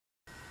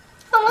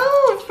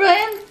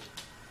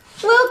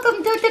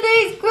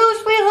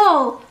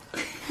No!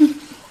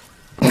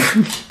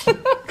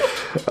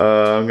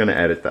 I'm gonna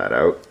edit that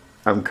out.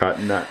 I'm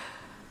cutting that.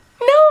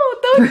 No,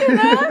 don't do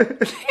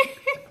that.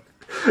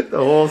 The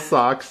whole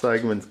sock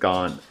segment's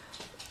gone.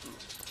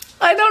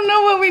 I don't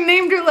know what we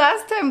named her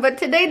last time, but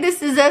today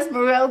this is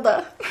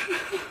Esmeralda.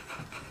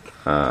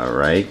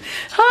 Alright.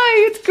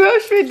 Hi, it's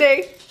grocery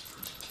day.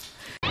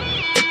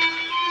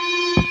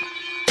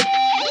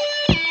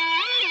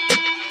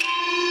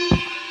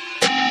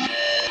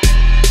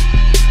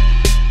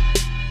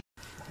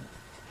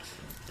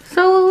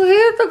 So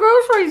here's the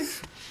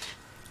groceries.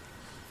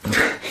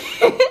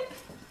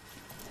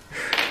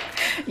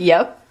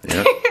 Yep.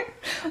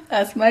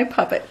 That's my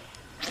puppet.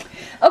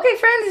 Okay,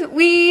 friends,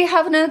 we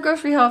have another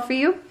grocery haul for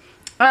you.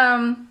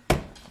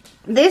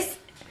 This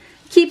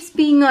keeps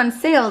being on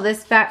sale,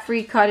 this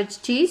fat-free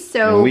cottage cheese.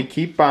 So and we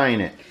keep buying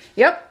it.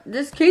 Yep,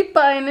 just keep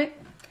buying it.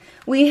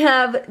 We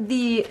have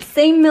the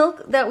same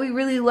milk that we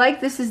really like.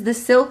 This is the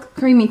Silk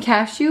Creamy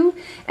Cashew,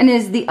 and it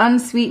is the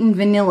unsweetened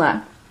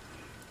vanilla.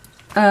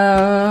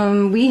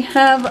 We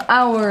have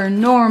our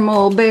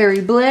normal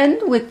berry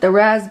blend with the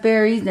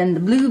raspberries and the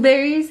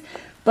blueberries,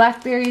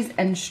 blackberries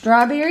and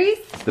strawberries.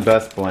 It's the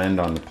best blend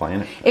on the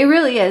planet. It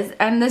really is,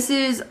 and this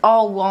is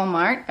all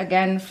Walmart,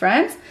 again,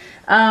 friends.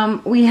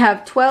 We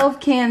have 12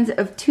 cans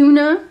of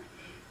tuna,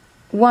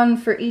 one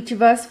for each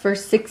of us for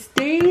 6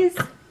 days.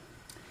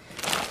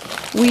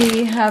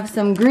 We have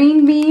some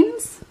green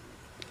beans,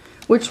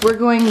 which we're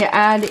going to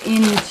add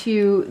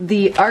into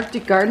the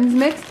Arctic Gardens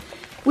mix.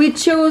 We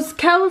chose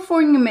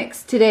California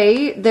mix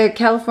today, the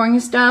California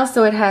style,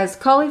 so it has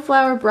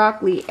cauliflower,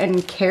 broccoli,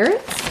 and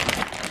carrots.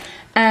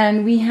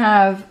 And we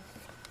have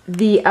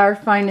Our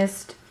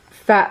Finest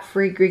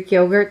fat-free Greek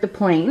yogurt, the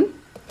plain.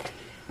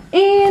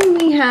 And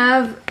we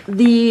have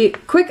the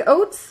quick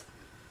oats.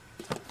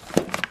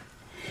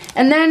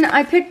 And then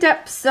I picked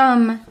up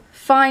some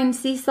fine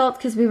sea salt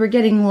because we were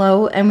getting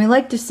low, and we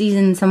like to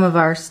season some of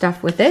our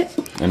stuff with it.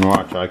 And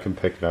watch, I can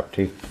pick it up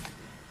too.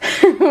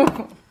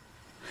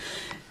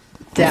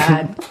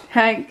 Dad.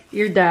 Hank,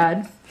 your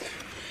dad.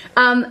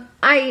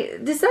 I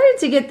decided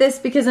to get this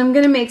because I'm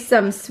going to make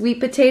some sweet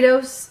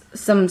potatoes,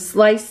 some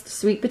sliced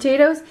sweet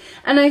potatoes,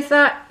 and I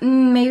thought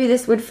maybe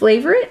this would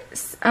flavor it.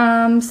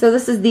 So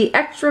this is the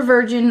extra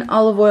virgin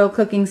olive oil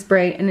cooking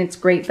spray, and it's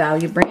Great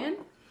Value brand.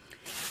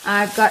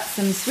 I've got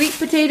some sweet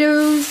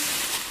potatoes.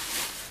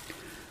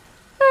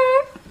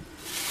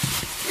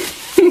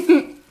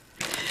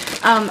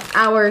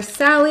 Our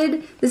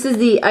salad, this is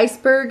the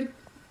Iceberg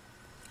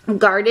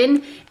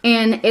Garden,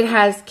 and it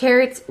has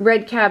carrots,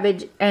 red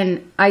cabbage,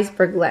 and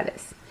iceberg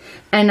lettuce.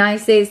 And I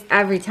say this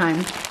every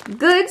time,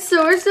 good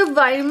source of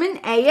vitamin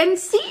A and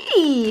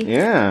C.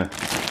 Yeah.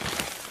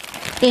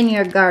 In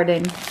your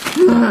garden.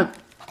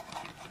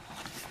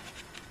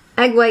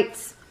 Egg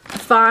whites,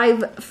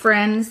 5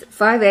 friends,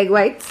 5 egg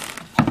whites.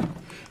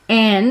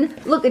 And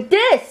look at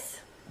this.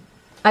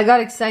 I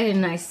got excited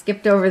and I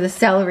skipped over the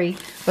celery,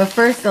 but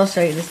first I'll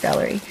show you the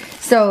celery.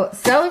 So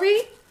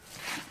celery,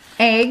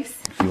 eggs.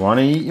 If you want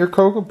to eat your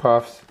Cocoa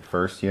Puffs,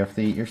 first you have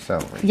to eat your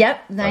celery.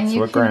 Yep. Then That's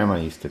what Grandma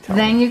used to tell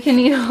me. Then you can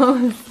eat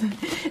those.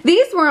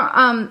 These were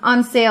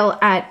on sale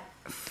at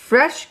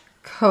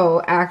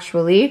Freshco,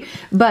 actually,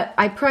 but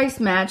I price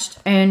matched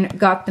and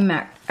got them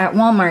at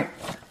Walmart.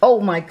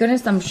 Oh my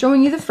goodness, I'm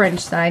showing you the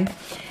French side.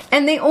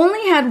 And they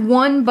only had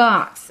 1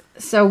 box,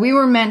 so we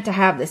were meant to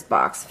have this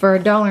box for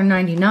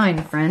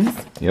 $1.99, friends.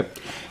 Yep.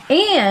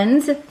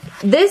 And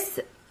this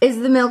is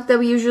the milk that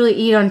we usually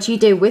eat on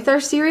cheat day with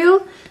our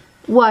cereal.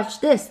 Watch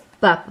this.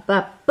 Ba,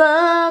 ba,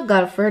 ba.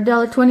 Got it for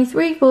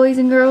 $1.23, boys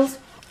and girls.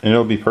 And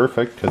it'll be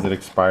perfect because it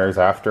expires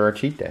after our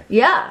cheat day.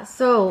 Yeah,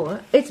 so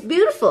it's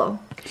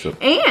beautiful.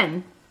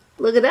 And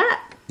look at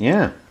that.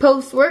 Yeah.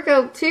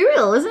 Post-workout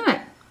cereal, isn't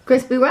it?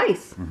 Crispy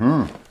rice.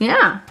 Mm-hmm.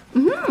 Yeah.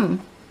 Mm-hmm.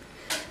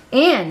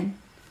 And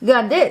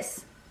got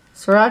this.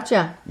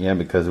 Sriracha. Yeah,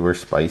 because we're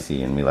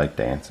spicy and we like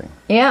dancing.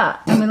 Yeah.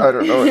 I don't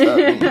know what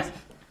that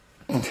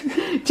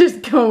means.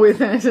 Just go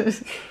with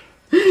it.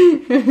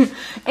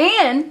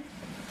 And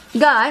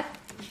got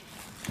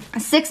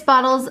 6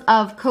 bottles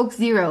of Coke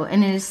Zero,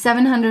 and it is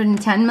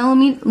 710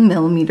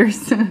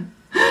 milliliters.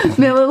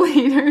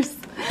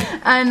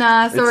 And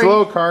so it's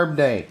low carb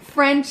day.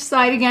 French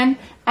side again.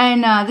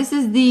 And this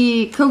is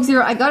the Coke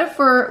Zero. We got it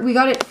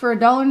for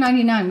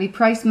 $1.99. We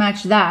price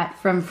matched that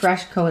from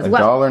Freshco as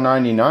well.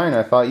 $1.99?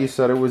 I thought you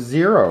said it was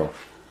 0.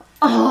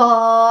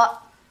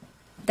 Oh,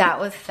 that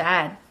was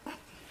sad.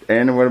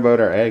 And what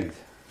about our eggs?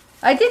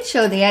 I did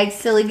show the eggs,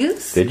 silly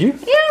goose. Did you?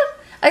 Yeah.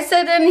 I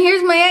said, and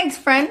here's my eggs,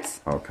 friends.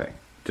 Okay.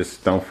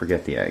 Just don't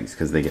forget the eggs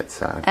because they get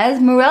sad.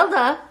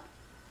 Esmeralda,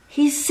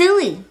 he's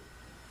silly.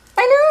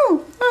 I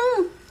know.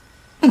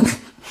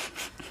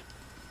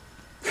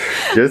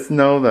 Just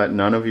know that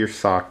none of your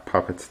sock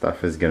puppet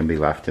stuff is going to be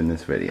left in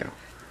this video.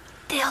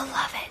 They'll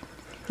love it.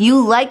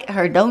 You like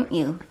her, don't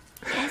you?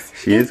 Yes.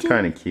 She is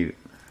kind of cute.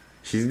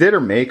 She did her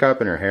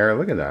makeup and her hair.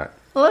 Look at that.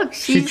 Look,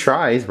 she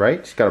tries,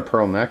 right? She's got a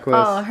pearl necklace.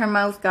 Oh, her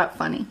mouth got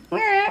funny.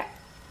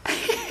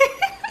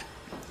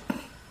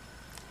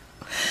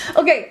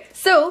 Okay,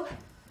 so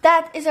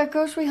that is our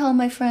grocery haul,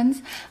 my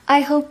friends.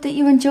 I hope that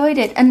you enjoyed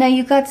it. And now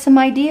you got some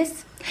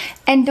ideas.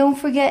 And don't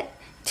forget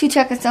to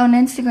check us out on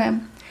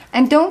Instagram.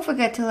 And don't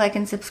forget to like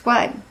and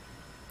subscribe.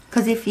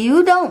 Because if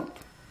you don't,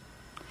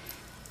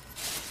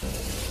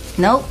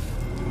 nope,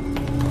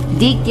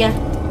 deek ya.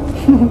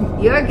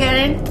 You're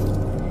getting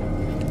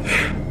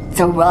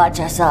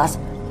sriracha sauce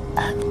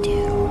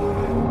updo.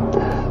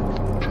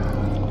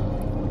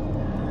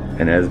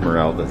 And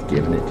Esmeralda's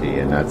giving it to you,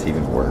 and that's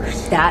even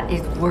worse. That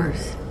is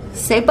worse.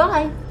 Say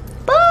bye.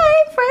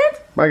 Bye, friends.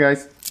 Bye,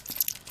 guys.